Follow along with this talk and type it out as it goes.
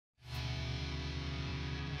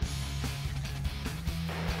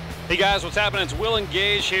Hey guys, what's happening? It's Will and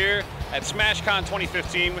Gage here at SmashCon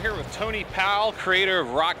 2015. We're here with Tony Powell, creator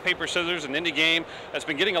of Rock, Paper, Scissors, an indie game that's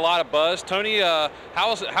been getting a lot of buzz. Tony,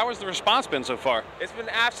 how has the response been so far? It's been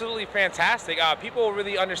absolutely fantastic. People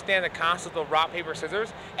really understand the concept of rock, paper,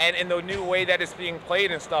 scissors, and in the new way that it's being played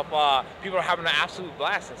and stuff, people are having an absolute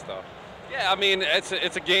blast and stuff. Yeah, I mean, it's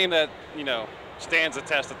a game that, you know, stands the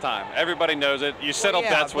test of time. Everybody knows it. You settle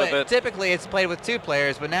bets with it. Typically it's played with 2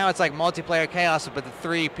 players, but now it's like multiplayer chaos with the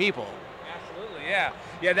 3 people. Absolutely, yeah.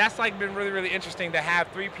 Yeah, that's like been really, really interesting to have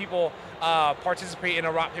 3 people participate in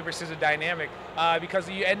a rock, paper, scissors dynamic because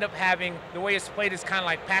you end up having, the way it's played is kind of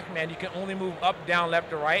like Pac-Man. You can only move up, down,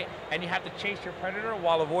 left, or right, and you have to chase your predator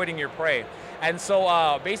while avoiding your prey. And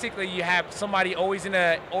so basically you have somebody always in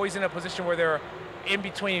a position where they're in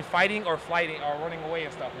between fighting or flighting or running away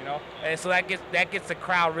and stuff, you know? And so that gets the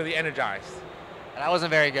crowd really energized. And I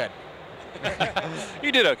wasn't very good.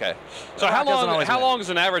 You did okay. So how long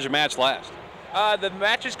does an average match last? The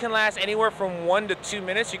matches can last anywhere from 1 to 2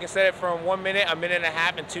 minutes. You can set it from 1 minute, a minute and a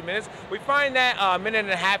half, and 2 minutes. We find that a minute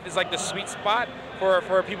and a half is like the sweet spot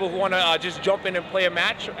for people who want to just jump in and play a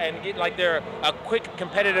match and get like a quick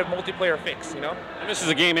competitive multiplayer fix, you know? And this is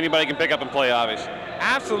a game anybody can pick up and play, obviously.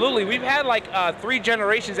 Absolutely. We've had like 3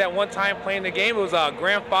 generations at one time playing the game. It was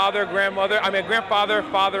grandfather,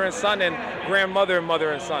 father and son, and grandmother,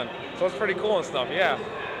 mother and son. So it's pretty cool and stuff, yeah.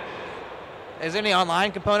 Is there any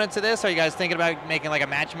online component to this? Are you guys thinking about making like a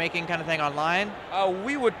matchmaking kind of thing online?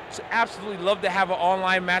 We would absolutely love to have an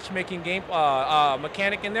online matchmaking game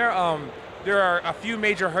mechanic in there. There are a few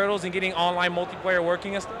major hurdles in getting online multiplayer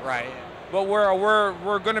working and stuff. Right. But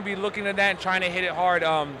we're going to be looking at that and trying to hit it hard.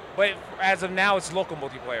 But as of now, it's local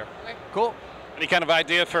multiplayer. Okay, cool. Any kind of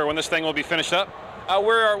idea for when this thing will be finished up?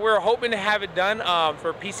 We're hoping to have it done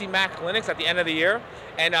for PC, Mac, Linux at the end of the year,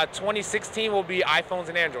 and 2016 will be iPhones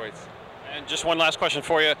and Androids. And just one last question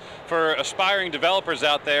for you. For aspiring developers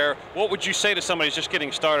out there, what would you say to somebody who's just getting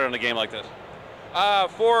started on a game like this?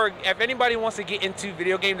 If anybody wants to get into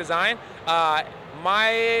video game design,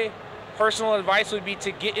 my personal advice would be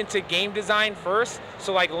to get into game design first.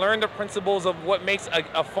 So like learn the principles of what makes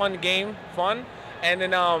a fun game fun. And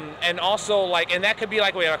then, and also like, and that could be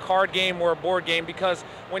like a card game or a board game, because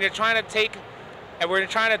when you're trying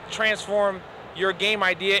to transform your game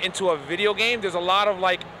idea into a video game, there's a lot of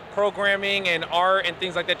like programming and art and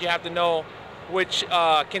things like that you have to know, which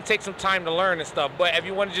can take some time to learn and stuff. But if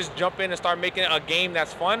you want to just jump in and start making a game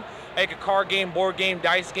that's fun, like a card game, board game,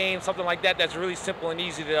 dice game, something like that, that's really simple and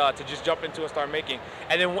easy to just jump into and start making.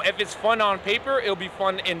 And then if it's fun on paper, it'll be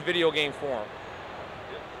fun in video game form.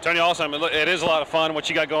 Tony, awesome. It is a lot of fun what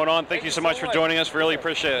you got going on. Thank you so much for joining us. Really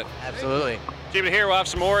appreciate it. Absolutely. Keep it here. We'll have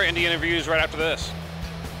some more indie interviews right after this.